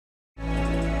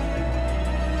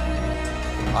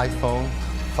iPhone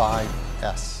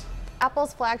 5S.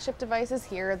 Apple's flagship device is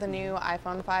here, the new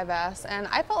iPhone 5S, and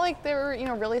I felt like they were,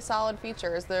 really solid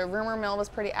features. The rumor mill was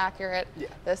pretty accurate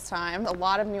this time. A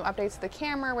lot of new updates to the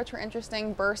camera, which were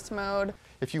interesting, burst mode.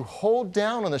 If you hold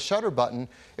down on the shutter button,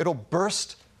 it'll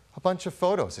burst a bunch of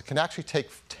photos. It can actually take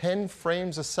 10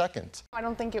 frames a second. I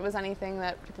don't think it was anything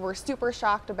that people were super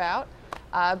shocked about,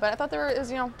 but I thought there was,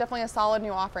 definitely a solid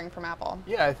new offering from Apple.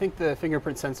 Yeah, I think the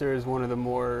fingerprint sensor is one of the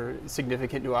more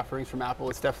significant new offerings from Apple.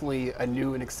 It's definitely a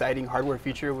new and exciting hardware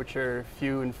feature, which are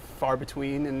few and far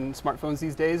between in smartphones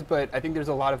these days, but I think there's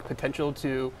a lot of potential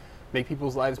to make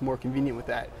people's lives more convenient with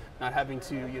that. Not having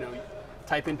to,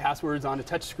 type in passwords on a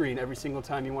touch screen every single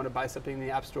time you want to buy something in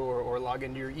the App Store or log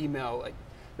into your email.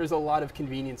 There's a lot of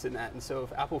convenience in that, and so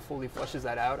if Apple fully flushes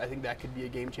that out, I think that could be a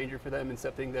game changer for them and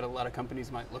something that a lot of companies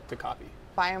might look to copy.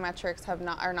 Biometrics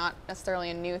are not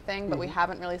necessarily a new thing, but we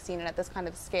haven't really seen it at this kind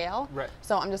of scale. Right.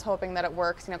 So I'm just hoping that it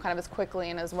works, kind of as quickly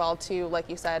and as well to, like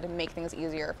you said, make things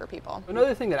easier for people.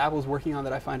 Another thing that Apple's working on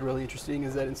that I find really interesting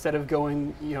is that instead of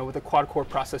going, with a quad-core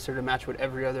processor to match what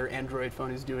every other Android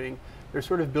phone is doing, they're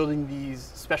sort of building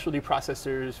these specialty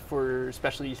processors for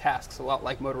specialty tasks, a lot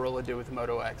like Motorola did with the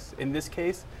Moto X. In this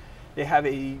case, they have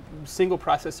a single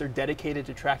processor dedicated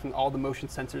to tracking all the motion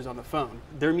sensors on the phone.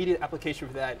 Their immediate application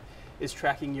for that is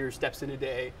tracking your steps in a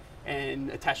day and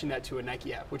attaching that to a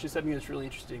Nike app, which is something that's really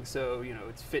interesting. So,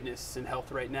 it's fitness and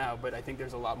health right now, but I think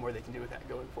there's a lot more they can do with that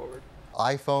going forward.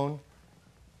 iPhone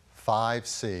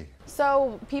 5C.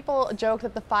 So people joke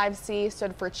that the 5C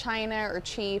stood for China or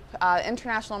cheap.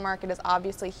 International market is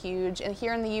obviously huge, and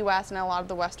here in the US and a lot of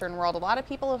the Western world, a lot of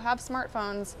people who have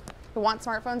smartphones, who want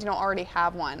smartphones, already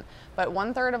have one. But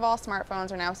 1/3 of all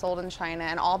smartphones are now sold in China,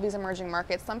 and all these emerging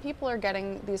markets, some people are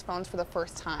getting these phones for the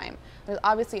first time. There's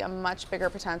obviously a much bigger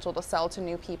potential to sell to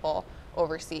new people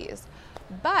overseas.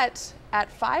 But at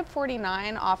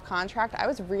 $549 off contract, I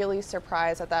was really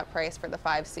surprised at that price for the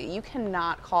 5C. You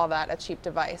cannot call that a cheap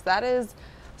device. That is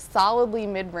solidly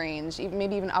mid-range,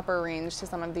 maybe even upper range to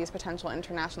some of these potential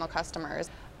international customers.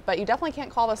 But you definitely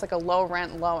can't call this like a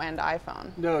low-rent, low-end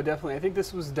iPhone. No, definitely. I think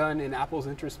this was done in Apple's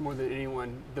interest more than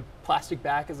anyone. The plastic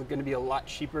back is going to be a lot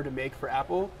cheaper to make for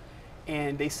Apple,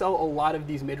 and they sell a lot of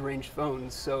these mid-range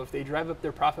phones. So if they drive up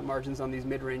their profit margins on these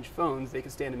mid-range phones, they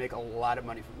can stand to make a lot of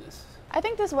money from this. I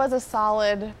think this was a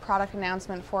solid product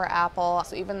announcement for Apple.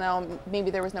 So even though maybe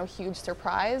there was no huge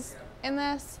surprise in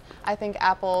this, I think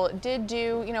Apple did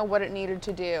do, what it needed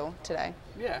to do today.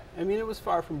 Yeah, it was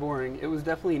far from boring. It was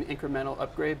definitely an incremental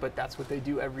upgrade, but that's what they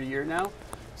do every year now.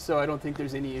 So I don't think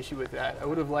there's any issue with that. I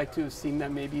would have liked to have seen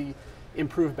them maybe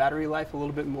improve battery life a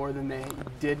little bit more than they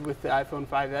did with the iPhone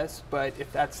 5S, but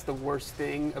if that's the worst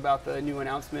thing about the new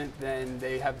announcement, then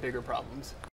they have bigger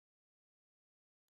problems.